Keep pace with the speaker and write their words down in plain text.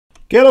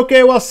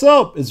Okay, what's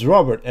up? It's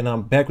Robert and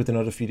I'm back with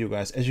another video,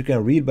 guys. As you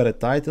can read by the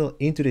title,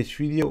 in today's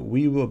video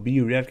we will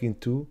be reacting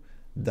to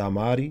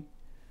Demarre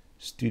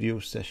studio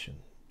session.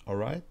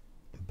 Alright?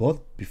 But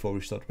before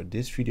we start with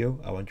this video,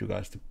 I want you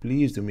guys to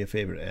please do me a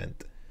favor and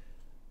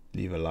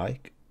leave a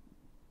like,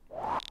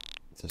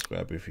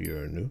 subscribe if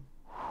you're new,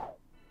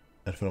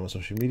 and follow my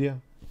social media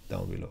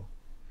down below.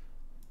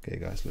 Okay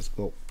guys, let's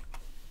go.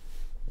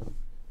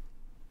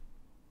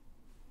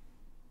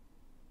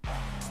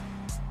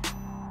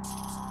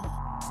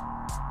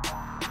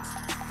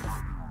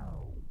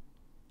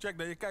 Check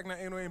dat je kijkt naar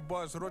 101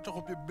 Bars, rotjoch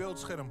op je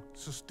beeldscherm. Het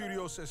is een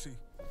studiosessie.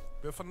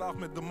 Ik ben vandaag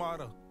met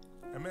Demarre.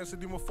 En mensen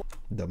die me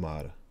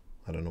Demarre.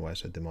 I don't know why I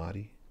said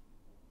Demarre.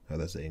 Oh,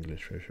 that's the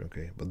English version,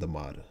 okay. But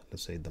Demarre.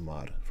 Let's say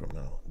Demarre from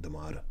now.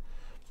 Demarre.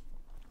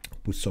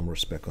 Put some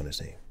respect on his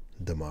name.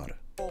 Demarre.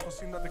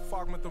 gezien dat ik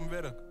vaak met hem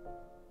werk.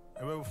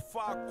 En we hebben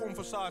vaak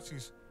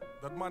conversaties.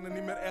 Dat mannen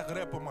niet meer echt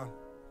rappen, man.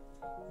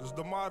 Dus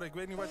Demarre, ik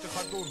weet niet wat je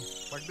gaat doen.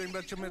 Maar ik denk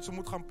dat je met ze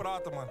moet gaan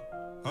praten, man.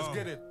 Let's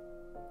get it.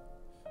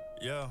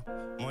 Ja,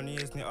 money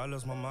is niet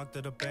alles, maar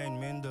maakte de pijn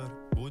minder.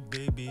 Wood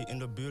baby, in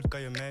de buurt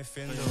kan je mij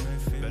vinden.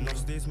 Ben nog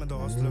steeds met de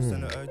hustlers en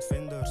de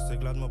uitvinders.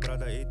 Ik laat mijn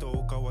brada eten,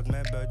 ook al wat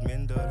mijn buit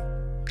minder.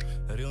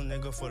 Real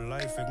nigga for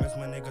life, ik mis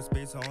mijn niggas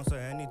spacen onze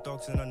Henny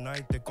talks in the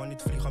night. Ik kon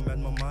niet vliegen met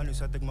mijn ma, nu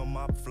zet ik mijn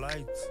ma op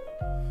flight.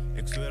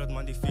 Ik zweer het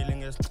man, die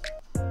feeling is.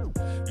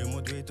 Je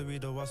moet weten wie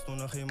er was toen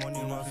er geen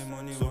money was.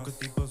 Zulke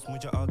types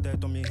moet je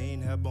altijd om je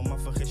heen hebben, maar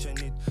vergis je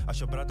niet. Als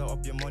je brada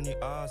op je money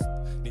aast,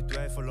 niet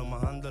twijfelen,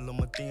 maar handelen,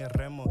 meteen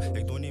remmen.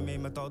 Ik doe niet mee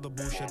met al de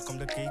bullshit, kom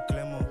de cake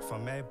klemmen.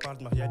 Van mij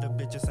part mag jij de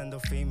bitches en de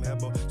fame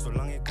hebben.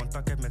 Zolang ik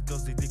contact heb met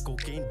girls die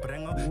cocaine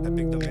brengen, heb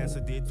ik de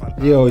mensen die het van.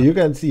 Yo, you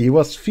can see he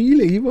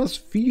was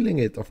feeling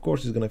it. Of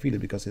course he's gonna feel it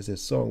because it's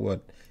his song. But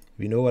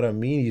you know what I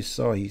mean? You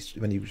saw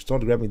when he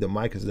started grabbing the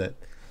mic, is that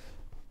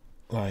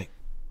like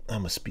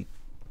I'ma speak.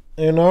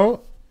 You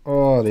know?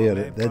 Oh,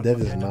 yeah, that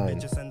is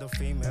nice.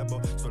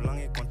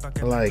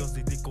 Like,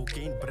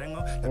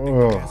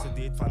 oh.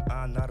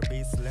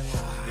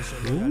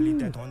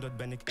 Loyaliteit 100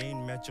 ben ik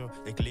één met je.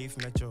 Ik leef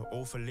met je,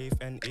 overleef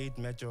en eet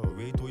met je.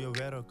 Weet hoe je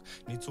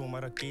werkt, niet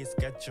zomaar een case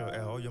catchen.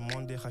 En hou je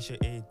mond dicht als je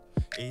eet.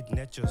 Eet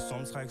netjes,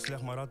 soms ga ik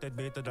slecht, maar altijd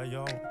beter dan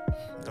jou.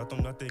 Dat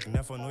omdat ik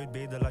never nooit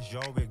beter als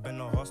jou. Ik ben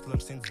een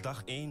hustler sinds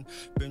dag 1.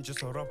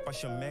 Puntjes erop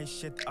als je mijn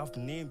shit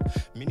afneemt.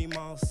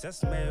 Minimaal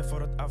 6 mei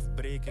voor het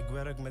afbreken. Ik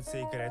werk met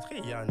zekerheid,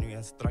 geen ja nu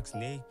en straks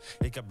nee.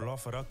 Ik heb love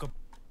voor elke.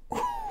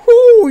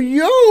 Oeh,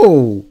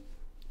 yo!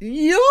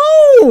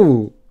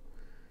 Yo!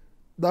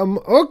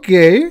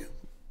 Okay.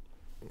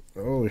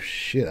 Oh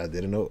shit, I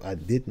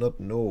did not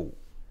know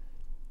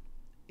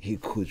he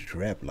could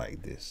rap like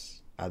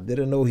this. I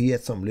didn't know he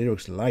had some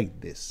lyrics like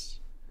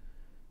this.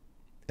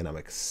 And I'm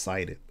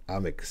excited.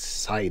 I'm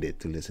excited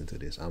to listen to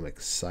this. I'm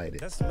excited.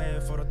 Dat is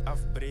mij voor het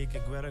afbreken.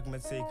 Ik werk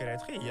met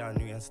zekerheid. Geen ja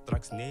nu en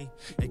straks nee.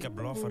 Ik heb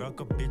love voor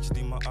elke bitch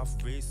die me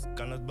afwees.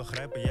 Kan het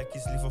begrijpen, jij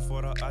kiest liever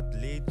voor een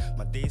atleet.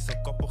 Maar deze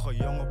koppige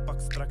jongen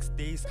pakt straks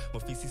deze.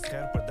 Mijn visie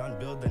scherper dan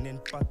beelden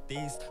in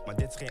pathés. Maar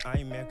dit is geen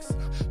IMAX.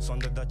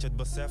 Zonder dat je het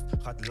beseft,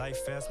 gaat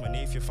live fast. Mijn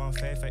neefje van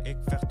 5 en ik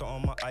vechten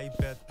om mijn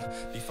iPad.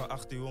 Die van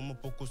 18 om mijn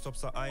pokoes op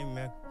zijn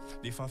iMac.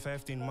 Die van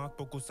 15 maakt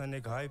pokoes en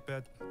ik hype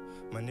het.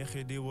 Mijn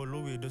nichtje die wil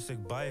Louis, dus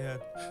ik buy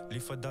het.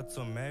 Liever dat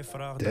ze mij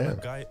vraagt dan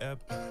een guy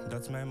app.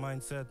 Dat is mijn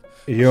mindset.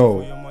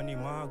 Yo. Je money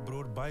maakt,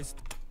 broer,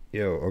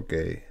 yo,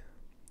 okay.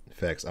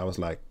 Facts. I was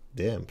like,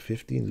 damn,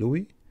 15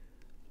 Louis?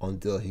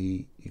 Until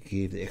he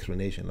gave the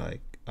explanation like,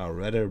 I'd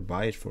rather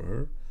buy it for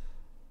her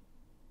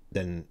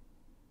than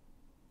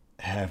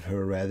have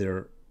her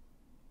rather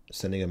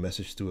sending a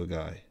message to a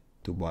guy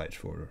to buy it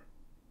for her.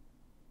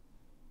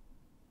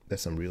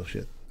 That's some real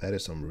shit. That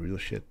is some real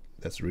shit.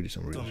 That's really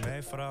some real shit.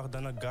 Mij vraagt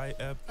dan een guy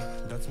app,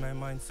 dat is mijn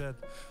mindset.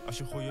 Als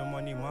je goede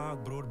money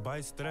maakt, broer,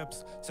 buy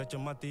straps. Zet je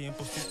mattie in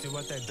positie,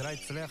 wat hij draait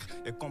slecht.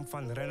 Ik kom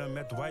van rennen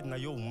met white naar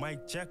yo, mic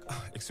check.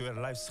 Ik zweer,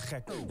 life's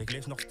gek. Ik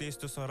leef nog steeds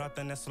tussen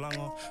ratten en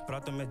slangen.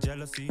 Praten met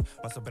jealousy,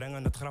 maar ze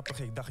brengen het grappig.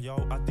 Ik dacht,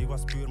 jouw attie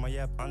was puur, maar jij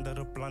hebt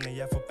andere plannen.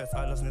 Jij verpest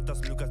alles, net als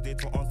Lucas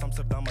deed voor ons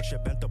Amsterdammers.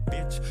 Je bent een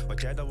bitch,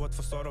 wat jij dan wordt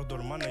verzorgd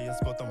door mannen. Je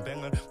speelt een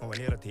banger, maar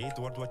wanneer het heet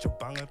wordt, word je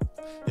banger.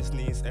 Is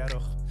niet eens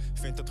erg,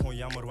 vind het gewoon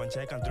jammer, want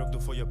jij kan druk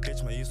doen voor je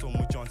bitch, maar hier zo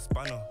moet je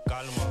ontspannen.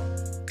 Kalma.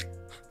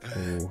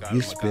 Oh,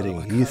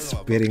 he's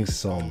spitting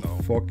some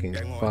fucking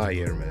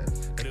fire, man.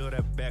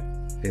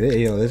 Hey,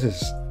 yo, this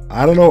is,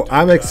 I don't know,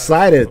 I'm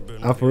excited.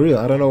 I'm for real,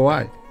 I don't know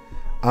why.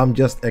 I'm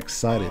just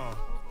excited.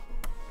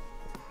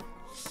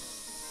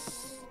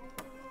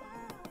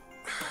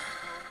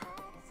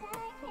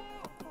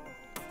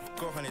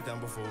 Ik ga niet aan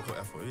bevolgen,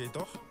 even, weet je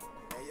toch?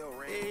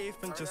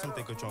 Eventjes een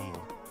tikketje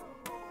omhoog.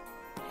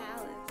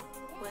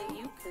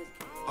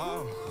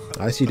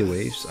 I see the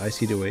waves. I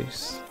see the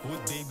waves.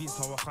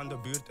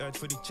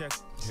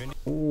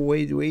 Oh,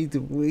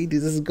 wait.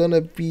 This is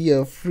gonna be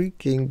a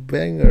freaking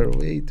banger.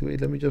 Wait.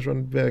 Let me just run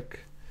it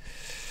back.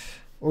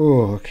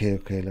 Oh, okay.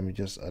 Let me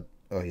just.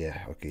 Oh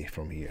yeah. Okay,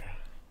 from here.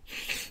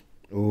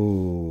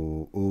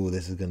 Oh,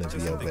 this is gonna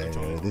be a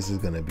banger. This is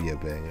gonna be a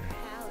banger.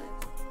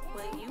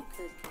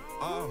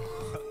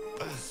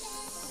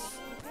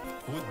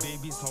 Goed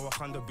baby's, maar we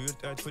gaan de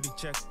buurt uit voor die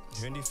check.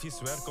 Hun die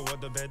vies werken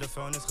worden bij de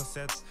vuilnis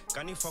gezet.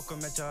 Kan niet fokken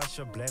met je als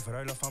je blijft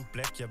ruilen van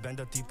plek. Je bent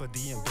de type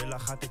die in billen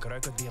gaat, ik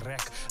ruik het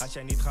direct. Als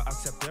jij niet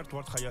geaccepteerd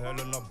wordt, ga je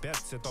huilen op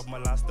bed. Zit op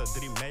mijn laatste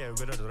 3 mei, je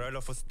wil het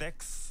ruilen voor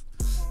stacks.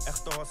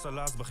 Echte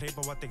hosselaars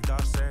begrepen wat ik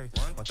daar zei.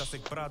 Want als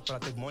ik praat,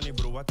 praat ik money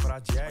bro, wat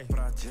praat jij?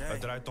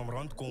 Het draait om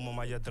rondkomen,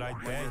 maar je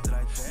draait bij.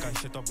 Kan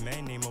shit op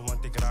mij nemen,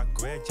 want ik raak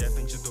kwijt. Jij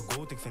vindt je de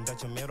goat, ik vind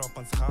dat je meer op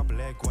een schaap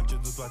lijkt. Want je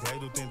doet wat hij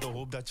doet in de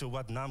hoop dat je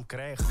wat naam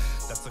krijgt.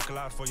 Dat ze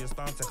klaar voor je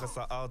staan, zeggen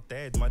ze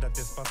altijd. Maar dat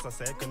is pas als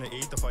zij kunnen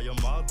eten van je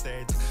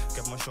maaltijd. Ik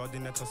heb mijn shorty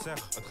net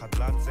gezegd, het gaat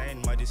laat zijn.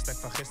 Maar die stek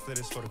van gisteren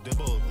is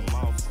verdubbeld,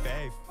 maal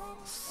 5.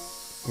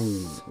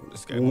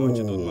 Dus kijk maar wat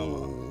je doet, mama.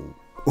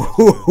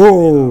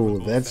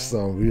 Oh, that's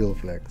some real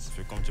flex.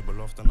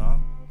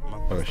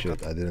 Oh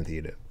shit, I didn't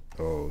hear that.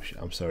 Oh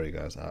shit, I'm sorry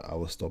guys, I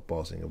will stop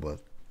pausing,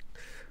 but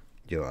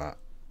yo,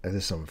 this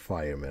is some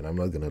fire, man. I'm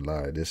not gonna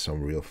lie, this is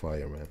some real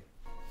fire, man.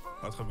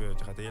 Wat gebeurt?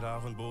 Je gaat de hele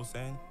avond boos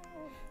zijn?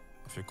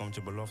 Of je komt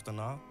je belofte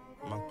na?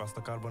 Maak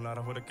pasta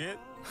carbonara voor de kid?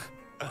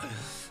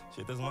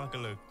 Shit is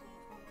makkelijk.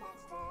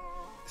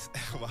 Is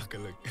echt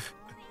makkelijk.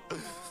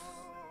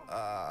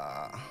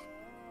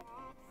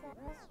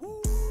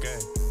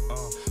 Kijk,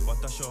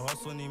 wat als je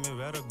hustle niet meer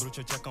werkt,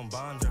 broertje, check een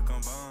baan.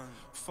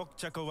 Fuck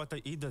checken wat er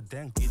ieder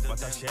denkt.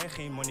 Want als jij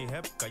geen money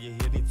hebt, kan je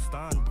hier niet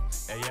staan.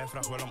 En jij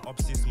vraagt wel om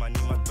opties, maar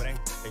niemand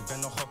brengt. Ik ben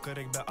nog gokker,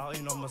 ik ben al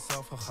in op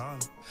mezelf gegaan.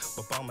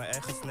 Bepaal mijn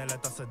eigen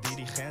snelheid als een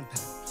dirigent.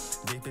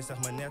 DP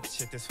zegt me net,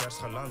 shit is vers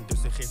geland.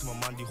 Dus ik geef mijn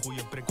man die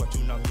goede prik, wat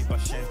you nou niet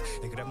patiënt.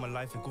 Ik rap mijn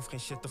life, ik hoef geen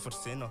shit te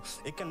verzinnen.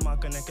 Ik kan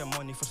maken en kan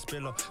money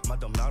verspillen. Maar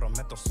de om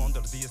met of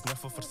zonder, die is net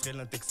voor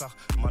verschillend. Ik zag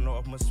mannen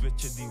op mijn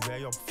switchen die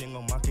wij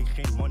opvingen. Maak ik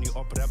geen money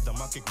op rap, dan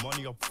maak ik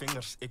money op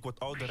vingers. Ik word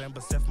ouder en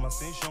besef, maar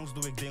sinds jongs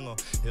doe ik dingen.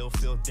 Heel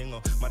veel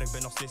dingen, maar ik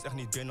ben nog steeds echt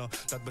niet binnen.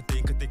 Dat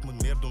betekent ik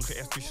moet meer doen, geen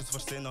echt fiches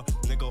verzinnen.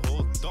 Nigga,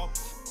 hold up.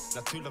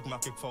 Natuurlijk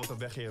maak ik fouten,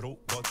 weg geen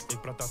robot.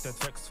 Ik praat altijd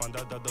facts,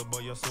 vandaar dat de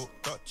boy je zo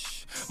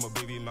touch. Mijn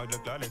baby maakt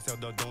het klaar, ik zeg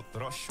dat don't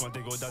rush. Want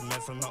ik wil dat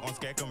mensen naar ons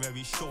kijken when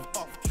we show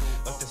up.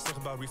 Het is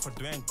zichtbaar wie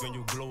verdwijnt when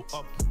you glow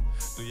up.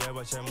 Doe jij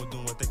wat jij moet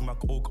doen, want ik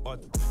maak ook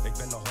uit. Ik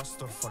ben een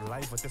hustler for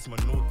life, het is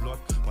mijn noodlot.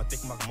 Want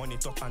ik maak money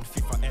tot aan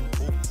FIFA en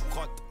ook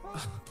God.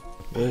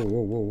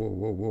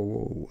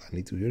 Whoa. I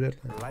need to hear that.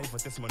 Life,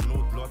 het is mijn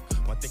noodlot.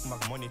 Want ik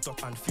maak money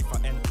tot aan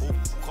FIFA en ook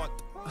God.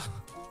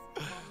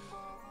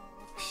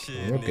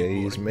 Shit,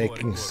 okay, he's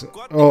making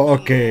oh,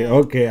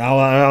 okay.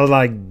 I was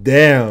like,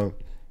 damn,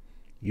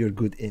 you're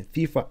good in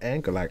FIFA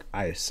and like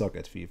I suck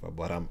at FIFA,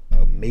 but I'm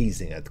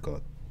amazing at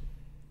COD.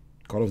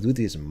 Call of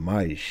Duty is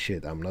my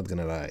shit. I'm not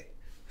gonna lie.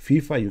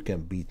 FIFA, you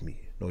can beat me,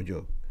 no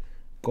joke.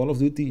 Call of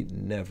Duty,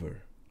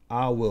 never.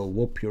 I will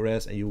whoop your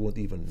ass and you won't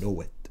even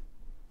know it.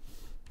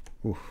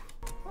 Oef.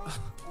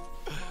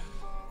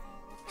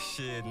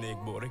 Shit, nee,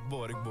 ik boor.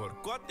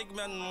 COD, ik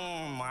ben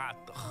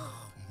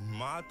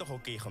matig,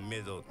 oké,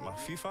 gemiddeld. Maar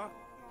FIFA,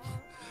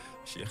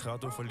 als je je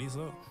geld wil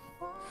verliezen,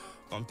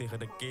 kom tegen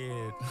de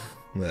kid.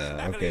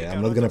 Nah, okay,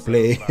 I'm not gonna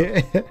play.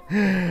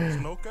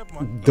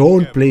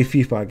 Don't play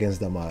FIFA against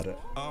Demarre.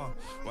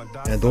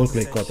 And don't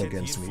play COD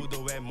against me.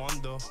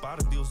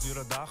 Paar deals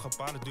duren dagen,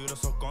 paar duren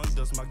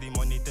secondes. Maak die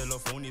money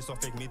telefonisch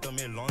of ik meet hem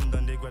in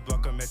Londen. Ik werd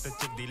wakker met de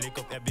chick die leek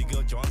op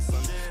Abigail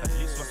Johnson. Het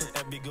liefst was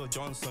het Abigail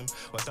Johnson,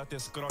 want dat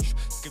is crush.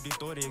 Skip die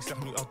tory, ik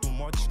zeg nu al too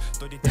much.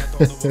 Door die tijd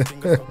hadden we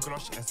vingers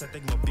gecrushed. En zet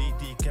ik mijn beat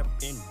die ik heb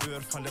in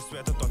deur, van de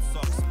sweater tot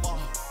socks.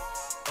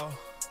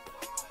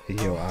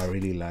 Yo, I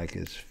really like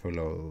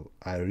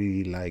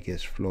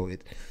his flow.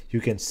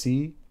 You can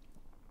see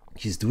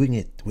he's doing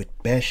it with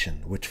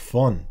passion, with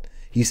fun.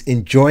 He's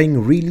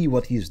enjoying really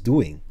what he's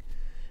doing.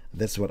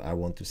 That's what I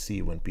want to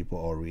see when people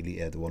are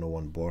really at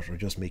 101 bars or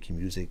just making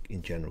music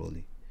in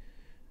generally.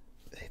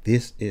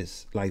 This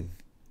is like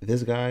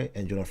this guy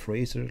and Jonah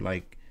Fraser,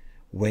 like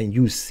when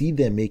you see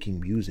them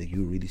making music,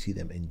 you really see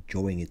them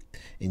enjoying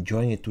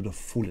it to the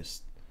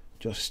fullest.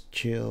 Just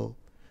chill,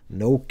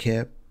 no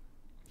cap,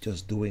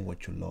 just doing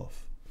what you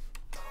love.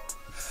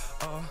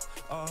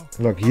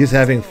 Look, he's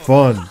having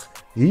fun.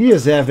 He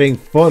is having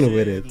fun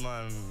with it.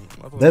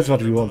 That's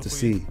what we want to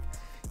see.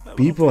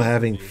 People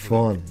having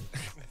fun.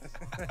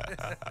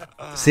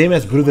 Same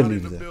as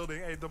broederliefde.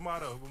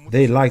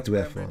 They like to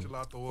have fun.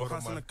 We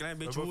gaan ze een klein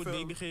beetje wood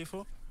baby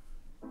geven.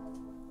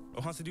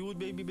 We gaan ze die wood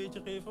baby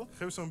beetje geven.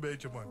 Geef ze een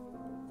beetje, man.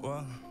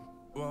 Wow.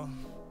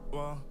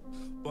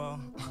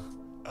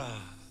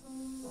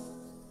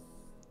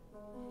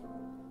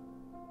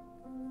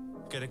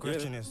 Kijk, de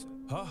question is,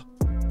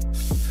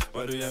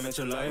 wat doe jij met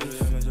je life?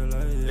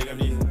 Ik heb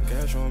die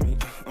cash on me,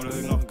 omdat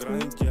ik nog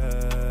grind,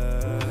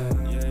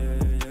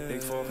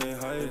 Ik volg geen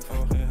hype,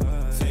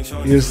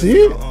 You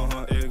see?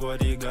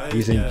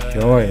 He's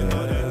enjoying it.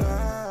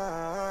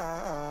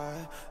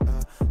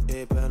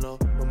 Ik ben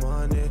op mijn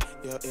money,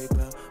 ja, ik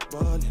ben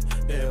ballen.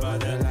 Ik ben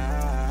de life.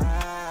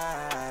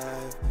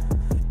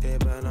 Ik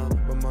ben op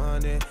mijn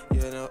money,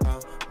 you know I'm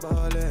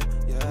ballen,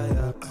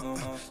 ja.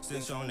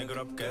 Sinds zo'n nigger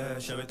op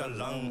cash, je weet al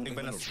lang, ik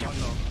ben een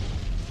spanner.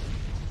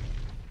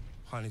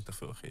 Ga niet te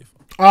veel geven.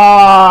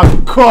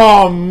 Ah,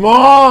 come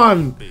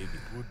on!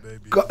 Good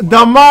baby.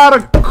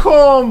 Demarre,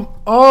 come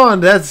on.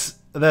 That's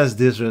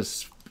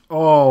disrespect.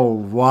 Oh,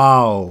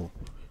 wow.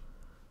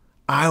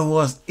 I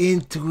was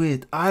into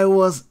it.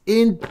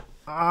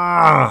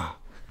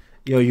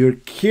 Yo, you're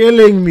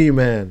killing me,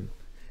 man.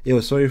 Yo,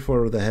 sorry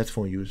for the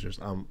headphone users.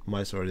 I'm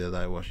sorry that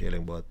I was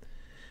yelling, but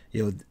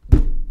yo,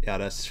 yeah,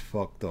 that's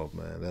fucked up,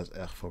 man. That's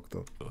echt fucked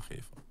up.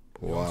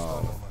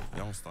 Wow.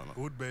 Youngstanner.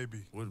 Wood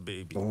baby. Wood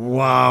baby.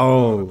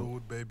 Wow.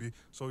 Wood baby.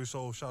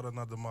 Sowieso shout-out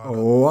naar Demarre.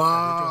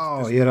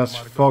 Wow. Yeah, that's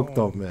fucked up,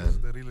 Dat is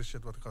man. de real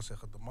shit wat ik ga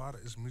zeggen. Demarre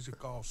is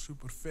muzikaal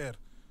super ver.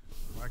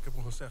 Maar ik heb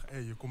hem gezegd,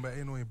 hey, je komt bij 1-0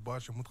 in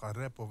bars, je moet gaan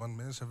rappen. Want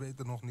mensen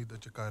weten nog niet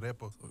dat je kan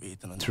rappen. We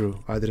weten het True.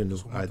 I didn't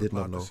Dus know. we I moeten did het not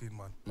laten know. zien,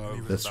 man.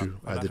 Nou, That's true.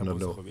 I did not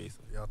know.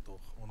 Ja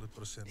toch,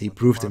 100%. He man.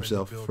 proved Demarre in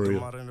himself de for building.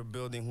 real. Maar in de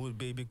building, Wood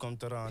baby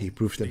komt eraan. He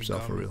proved Big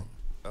himself for Gamble,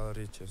 real. El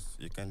Riches,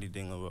 je kent die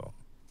dingen wel.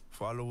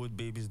 Voor alle Wood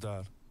babies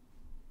daar.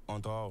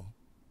 Onthoud,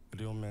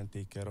 real men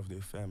take care of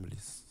their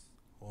families.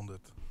 100.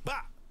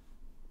 Bah!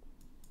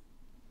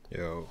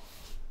 Yo,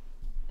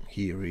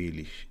 he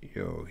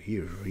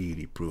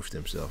really proved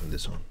himself in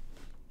this one.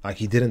 Like,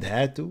 he didn't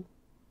have to,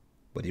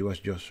 but he was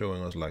just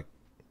showing us like,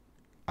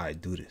 I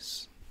do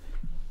this.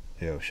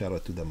 Yo, shout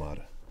out to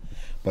Demarre.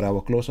 But I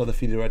will close out the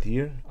video right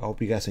here. I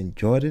hope you guys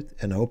enjoyed it,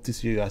 and I hope to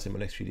see you guys in my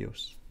next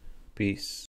videos. Peace.